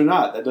Jesus or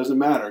not. That doesn't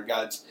matter.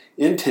 God's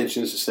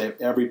intention is to save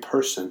every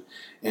person.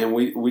 And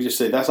we just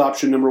say that's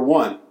option number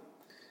one.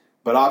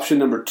 But option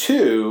number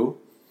two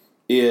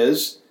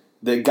is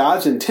that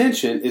God's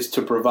intention is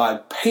to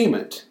provide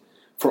payment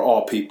for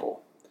all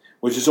people,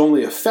 which is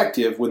only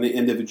effective when the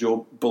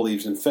individual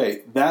believes in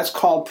faith. That's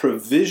called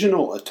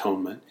provisional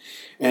atonement,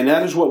 and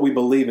that is what we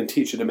believe and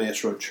teach at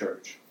Emmaus Road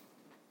Church.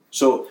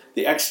 So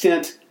the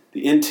extent,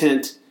 the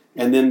intent,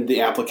 and then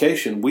the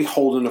application, we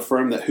hold and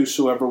affirm that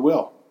whosoever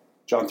will.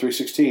 John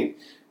 3:16,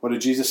 what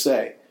did Jesus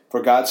say? For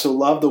God so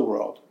loved the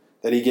world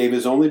that he gave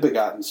his only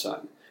begotten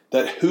Son,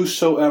 that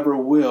whosoever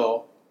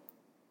will,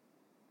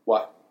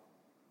 what?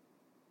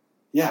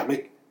 Yeah,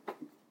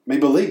 may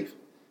believe,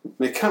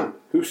 may come.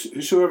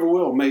 Whosoever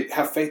will may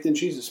have faith in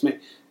Jesus, may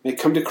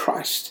come to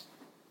Christ,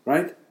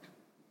 right?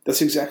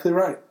 That's exactly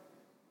right.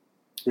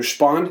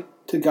 Respond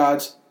to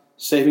God's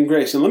saving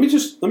grace. And let me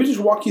just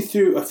walk you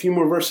through a few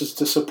more verses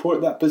to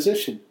support that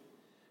position.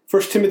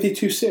 1 Timothy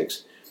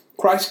 2:6.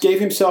 Christ gave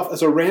himself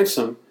as a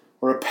ransom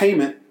or a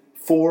payment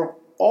for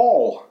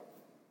all.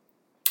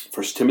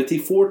 1 Timothy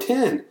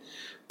 4:10.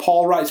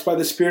 Paul writes by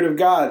the Spirit of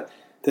God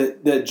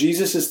that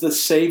Jesus is the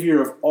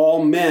Savior of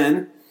all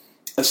men,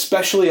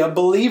 especially of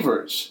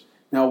believers.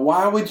 Now,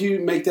 why would you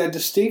make that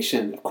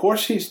distinction? Of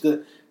course he's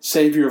the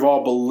Savior of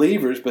all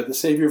believers, but the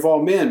Savior of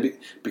all men,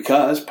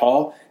 because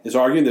Paul is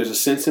arguing there's a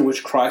sense in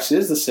which Christ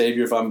is the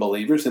Savior of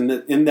unbelievers, and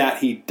in that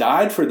he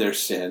died for their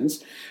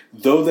sins,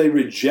 though they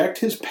reject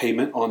his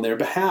payment on their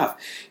behalf.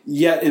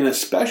 Yet in a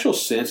special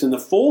sense, in the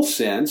full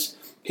sense,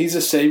 he's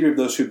the Savior of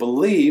those who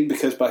believe,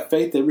 because by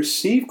faith they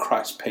receive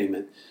Christ's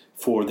payment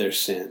for their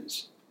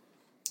sins.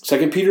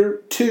 2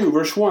 Peter 2,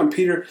 verse 1,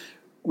 Peter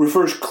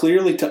refers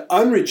clearly to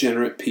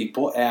unregenerate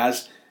people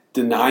as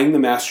denying the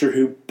master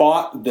who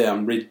bought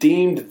them,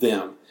 redeemed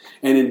them.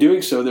 And in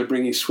doing so, they're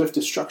bringing swift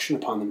destruction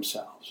upon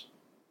themselves.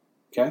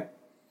 Okay?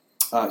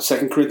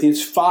 2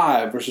 Corinthians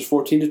 5, verses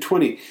 14 to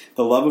 20.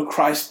 The love of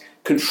Christ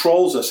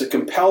controls us. It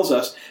compels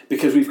us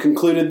because we've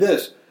concluded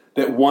this,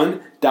 that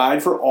one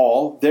died for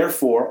all,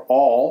 therefore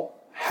all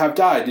have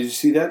died. Did you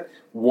see that?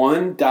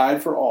 One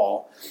died for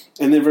all.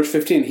 And then verse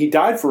 15, he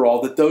died for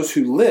all, that those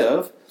who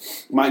live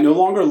might no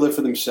longer live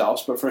for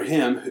themselves, but for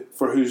him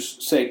for their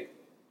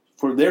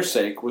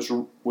sake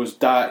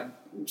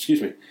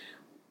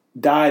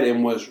died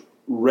and was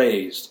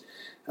raised.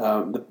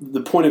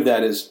 The point of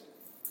that is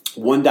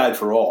one died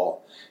for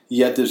all,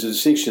 yet there's a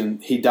distinction.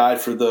 He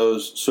died for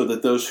those so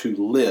that those who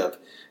live.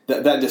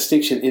 That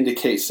distinction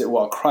indicates that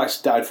while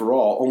Christ died for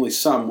all, only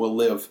some will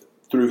live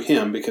through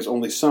him, because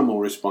only some will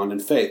respond in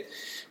faith.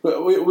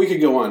 But we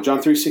could go on.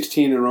 John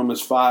 3:16 and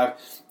Romans 5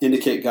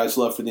 indicate God's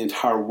love for the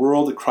entire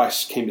world, that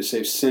Christ came to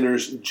save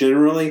sinners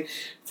generally.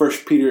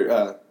 1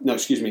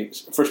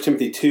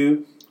 Timothy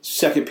 2,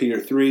 2 Peter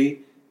 3,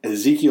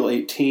 Ezekiel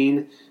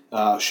 18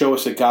 show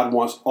us that God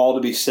wants all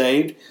to be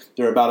saved.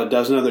 There are about a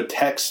dozen other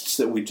texts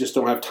that we just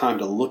don't have time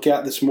to look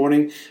at this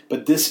morning,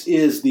 but this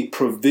is the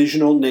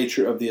provisional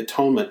nature of the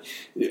atonement.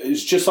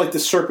 It's just like the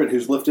serpent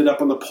who's lifted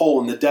up on the pole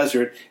in the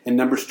desert in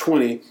Numbers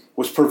 20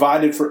 was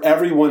provided for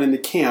everyone in the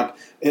camp.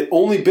 It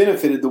only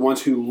benefited the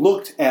ones who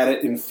looked at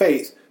it in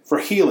faith for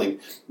healing.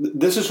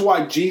 This is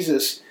why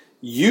Jesus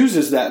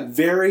uses that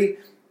very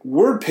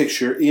word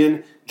picture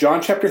in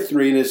John chapter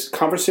 3 in his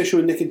conversation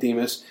with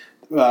Nicodemus,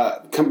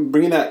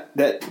 bringing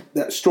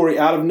that story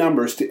out of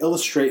Numbers to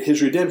illustrate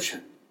his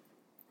redemption.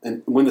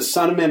 And when the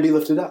Son of Man be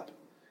lifted up,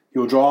 he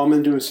will draw all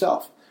men to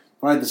himself.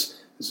 Right? This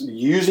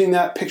using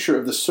that picture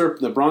of the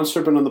serpent, the bronze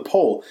serpent on the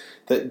pole,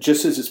 that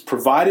just as it's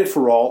provided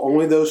for all,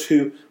 only those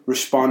who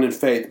respond in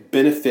faith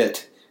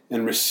benefit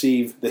and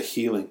receive the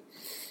healing.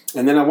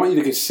 And then I want you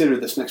to consider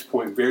this next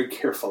point very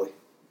carefully.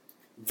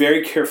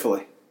 Very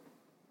carefully.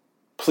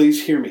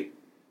 Please hear me.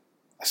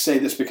 I say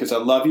this because I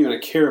love you and I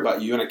care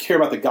about you and I care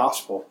about the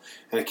gospel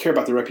and I care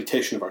about the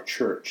reputation of our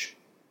church.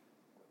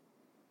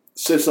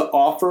 Since the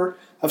offer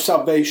of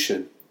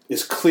salvation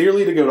is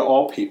clearly to go to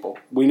all people,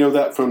 we know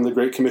that from the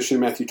Great Commission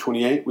in Matthew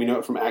 28, we know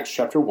it from Acts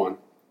chapter 1.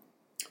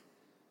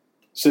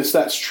 Since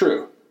that's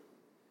true,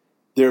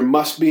 there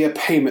must be a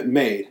payment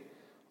made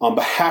on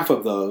behalf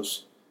of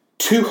those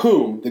to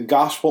whom the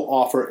gospel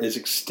offer is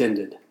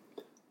extended.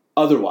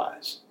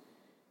 Otherwise,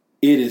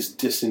 it is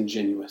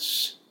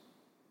disingenuous.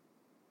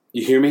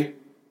 You hear me?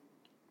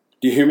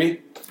 Do you hear me?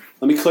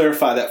 Let me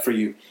clarify that for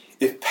you.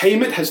 If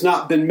payment has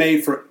not been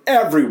made for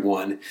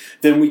everyone,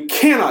 then we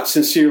cannot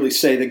sincerely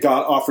say that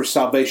God offers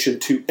salvation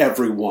to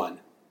everyone.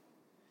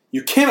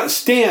 You cannot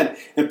stand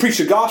and preach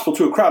the gospel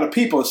to a crowd of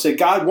people and say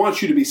God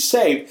wants you to be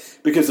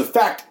saved, because the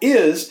fact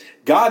is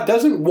God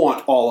doesn't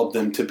want all of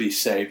them to be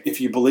saved if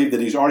you believe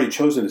that he's already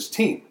chosen his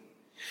team.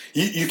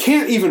 You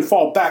can't even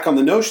fall back on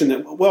the notion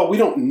that, well, we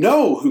don't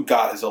know who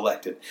God has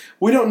elected.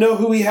 We don't know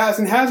who he has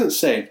and hasn't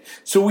saved.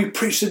 So we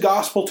preach the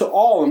gospel to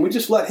all and we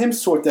just let him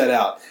sort that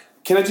out.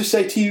 Can I just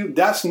say to you,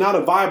 that's not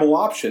a viable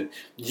option.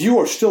 You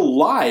are still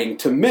lying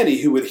to many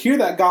who would hear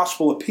that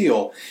gospel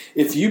appeal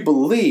if you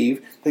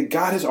believe that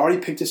God has already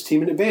picked his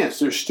team in advance.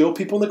 There's still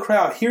people in the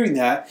crowd hearing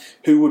that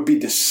who would be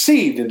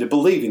deceived into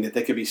believing that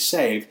they could be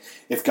saved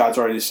if God's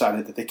already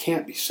decided that they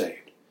can't be saved.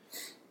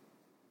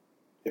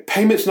 If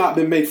payment's not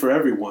been made for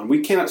everyone, we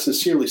cannot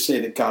sincerely say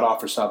that God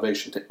offers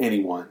salvation to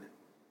anyone.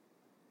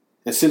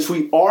 And since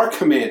we are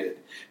commanded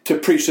to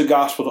preach the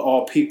gospel to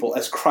all people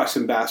as Christ's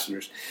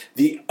ambassadors,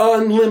 the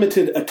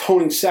unlimited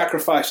atoning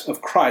sacrifice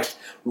of Christ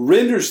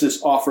renders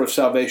this offer of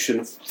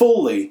salvation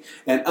fully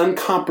and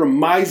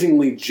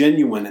uncompromisingly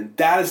genuine, and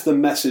that is the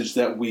message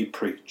that we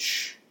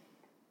preach.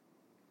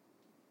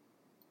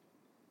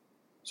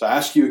 So I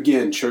ask you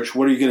again, church,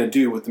 what are you going to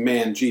do with the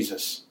man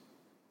Jesus?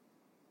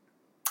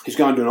 He's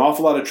gone to an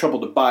awful lot of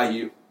trouble to buy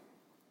you.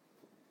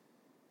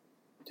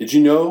 Did you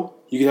know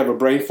you could have a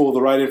brain full of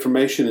the right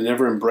information and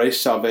never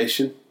embrace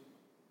salvation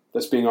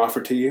that's being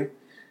offered to you?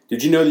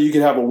 Did you know that you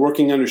could have a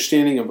working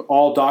understanding of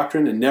all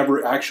doctrine and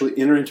never actually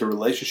enter into a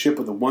relationship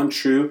with the one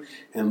true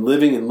and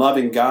living and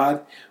loving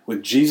God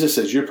with Jesus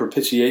as your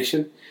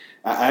propitiation?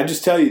 I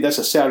just tell you, that's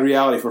a sad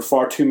reality for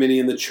far too many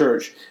in the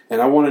church.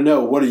 And I want to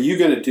know, what are you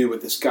going to do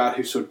with this God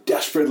who so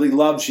desperately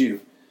loves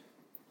you?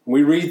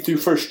 We read through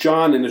 1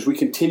 John, and as we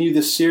continue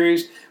this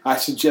series, I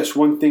suggest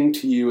one thing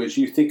to you as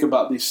you think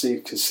about these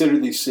things, consider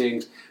these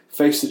things,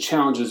 face the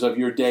challenges of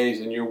your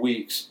days and your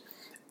weeks.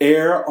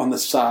 Err on the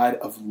side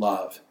of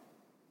love.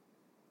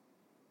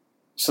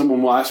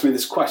 Someone will ask me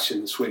this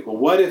question this week. Well,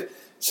 what if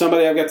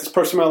I've got this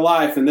person in my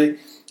life and they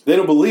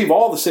don't believe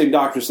all the same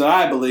doctrines that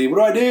I believe? What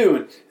do I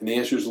do? And the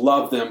answer is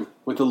love them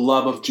with the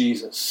love of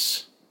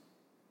Jesus.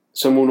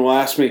 Someone will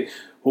ask me,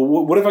 well,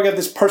 what if I got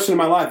this person in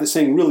my life that's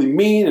saying really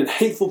mean and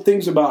hateful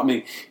things about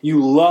me?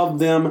 You love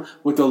them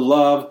with the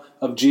love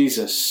of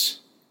Jesus.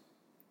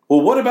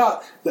 Well, what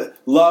about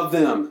love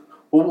them?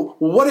 Well,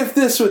 what if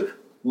this would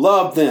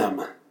love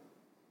them?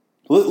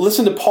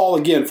 Listen to Paul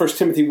again, 1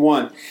 Timothy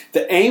 1.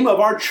 The aim of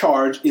our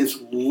charge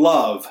is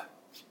love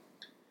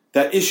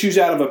that issues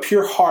out of a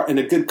pure heart and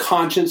a good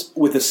conscience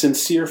with a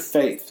sincere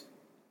faith.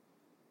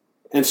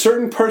 And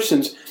certain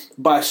persons,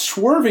 by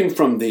swerving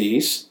from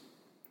these,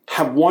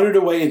 have wandered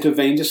away into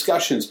vain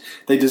discussions.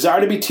 They desire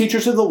to be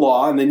teachers of the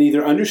law, and they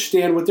neither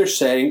understand what they're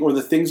saying or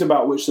the things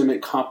about which they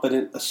make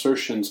competent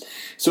assertions.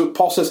 So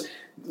Paul says,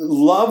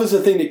 love is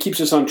the thing that keeps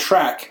us on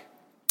track,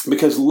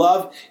 because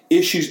love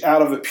issues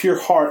out of a pure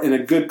heart and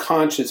a good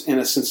conscience and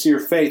a sincere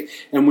faith.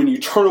 And when you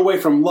turn away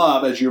from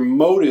love as your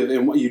motive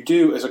in what you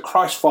do as a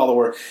Christ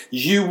follower,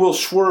 you will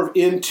swerve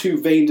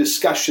into vain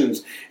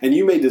discussions. And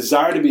you may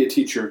desire to be a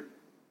teacher.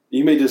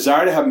 You may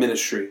desire to have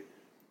ministry,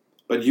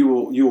 but you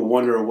will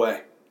wander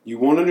away. You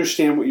won't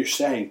understand what you're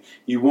saying.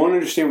 You won't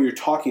understand what you're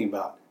talking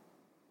about.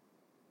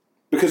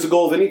 Because the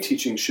goal of any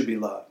teaching should be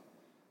love.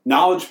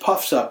 Knowledge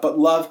puffs up, but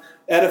love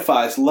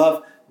edifies.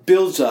 Love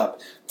builds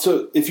up.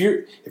 So if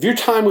your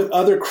time with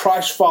other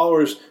Christ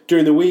followers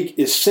during the week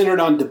is centered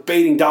on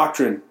debating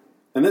doctrine,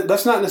 and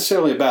that's not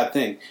necessarily a bad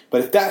thing,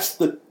 but if that's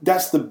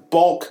the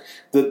bulk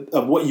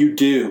of what you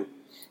do,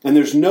 and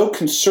there's no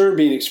concern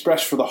being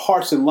expressed for the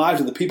hearts and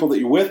lives of the people that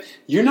you're with,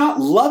 you're not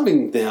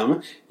loving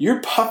them, you're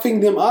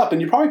puffing them up,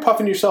 and you're probably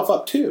puffing yourself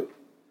up too.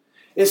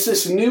 It's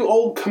this new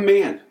old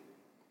command.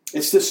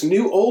 It's this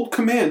new old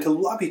command to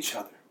love each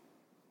other.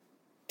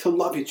 To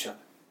love each other.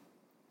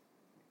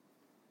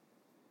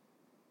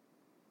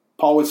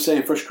 Paul would say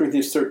in 1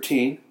 Corinthians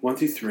 13,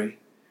 1-3,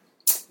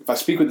 if I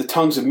speak with the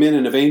tongues of men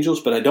and of angels,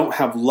 but I don't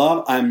have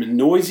love, I'm a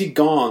noisy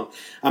gong.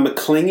 I'm a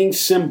clanging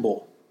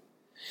cymbal.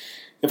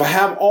 If I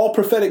have all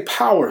prophetic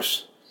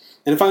powers,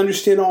 and if I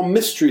understand all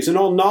mysteries and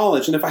all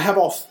knowledge, and if I have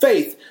all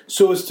faith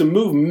so as to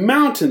move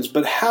mountains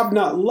but have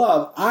not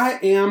love, I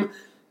am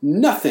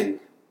nothing.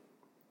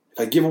 If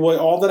I give away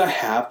all that I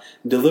have,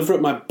 and deliver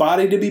up my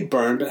body to be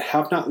burned, but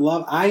have not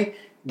love, I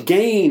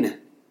gain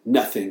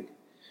nothing.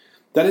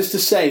 That is to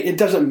say, it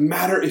doesn't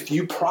matter if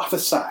you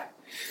prophesy.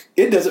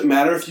 It doesn't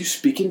matter if you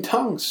speak in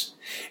tongues.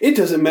 It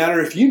doesn't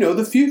matter if you know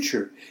the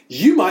future.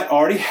 You might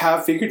already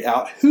have figured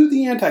out who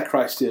the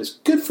Antichrist is.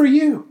 Good for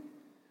you.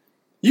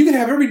 You can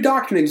have every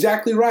doctrine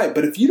exactly right,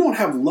 but if you don't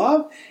have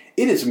love,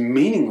 it is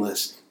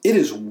meaningless. It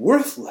is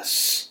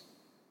worthless.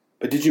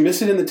 But did you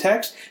miss it in the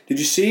text? Did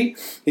you see?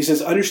 He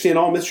says, understand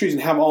all mysteries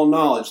and have all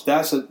knowledge.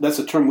 That's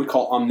a term we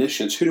call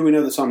omniscience. Who do we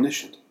know that's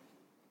omniscient?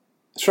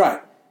 That's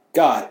right,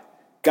 God.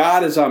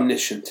 God is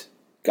omniscient.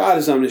 God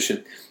is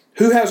omniscient.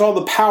 Who has all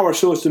the power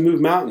so as to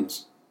move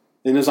mountains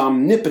and is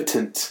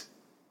omnipotent?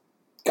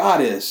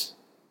 God is.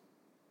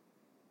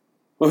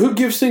 Well, who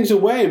gives things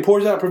away and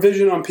pours out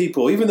provision on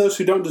people, even those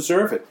who don't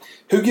deserve it?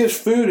 Who gives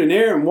food and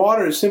air and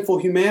water to sinful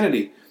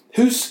humanity?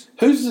 Who's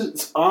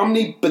this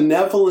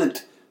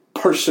omnibenevolent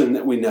person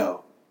that we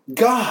know?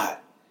 God.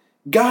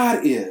 God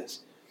is.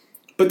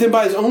 But then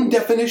by his own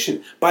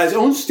definition, by his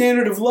own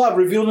standard of love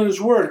revealed in his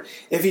word,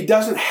 if he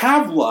doesn't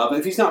have love,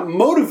 if he's not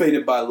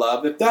motivated by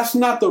love, if that's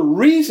not the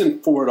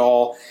reason for it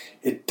all,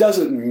 it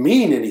doesn't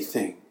mean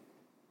anything.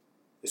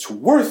 It's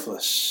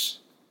worthless.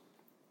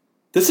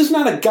 This is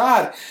not a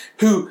God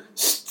who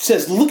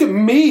says, look at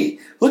me.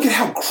 Look at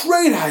how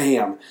great I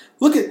am.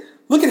 Look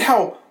at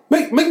how,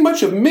 make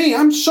much of me.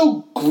 I'm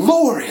so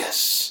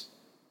glorious.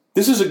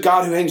 This is a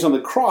God who hangs on the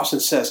cross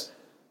and says,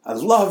 I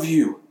love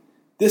you.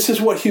 This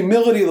is what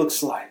humility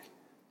looks like.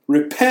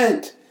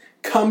 Repent.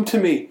 Come to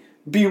me.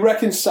 Be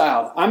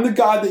reconciled. I'm the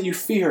God that you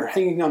fear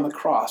hanging on the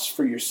cross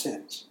for your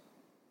sins.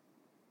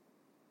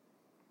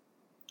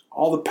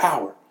 All the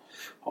power,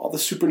 all the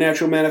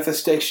supernatural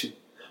manifestation,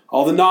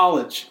 all the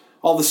knowledge,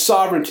 all the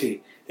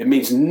sovereignty. It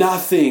means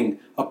nothing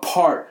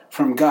apart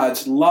from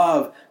God's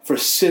love for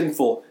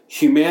sinful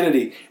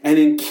humanity. And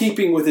in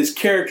keeping with his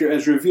character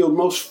as revealed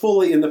most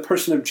fully in the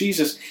person of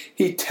Jesus,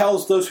 he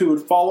tells those who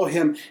would follow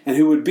him and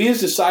who would be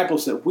his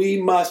disciples that we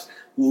must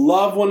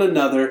love one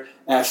another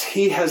as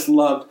he has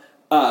loved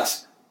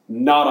us.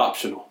 Not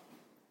optional.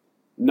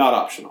 Not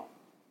optional.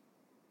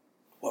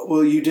 What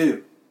will you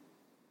do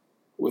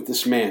with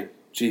this man,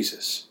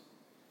 Jesus?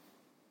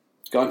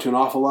 He's gone to an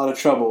awful lot of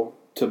trouble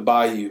to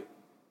buy you.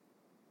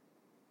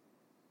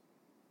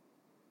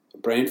 A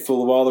brain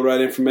full of all the right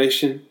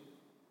information,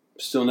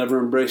 still never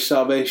embraced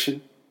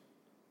salvation.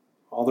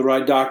 All All the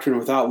right doctrine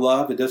without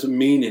love, it doesn't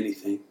mean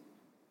anything.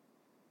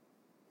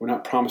 We're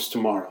not promised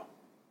tomorrow.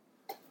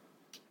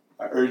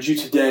 I urge you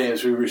today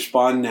as we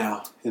respond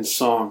now in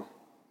song,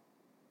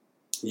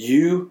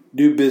 you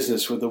do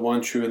business with the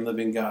one true and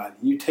living God.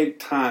 You take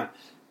time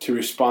to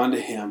respond to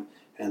Him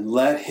and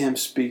let Him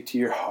speak to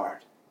your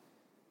heart.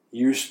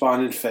 You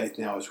respond in faith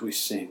now as we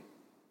sing.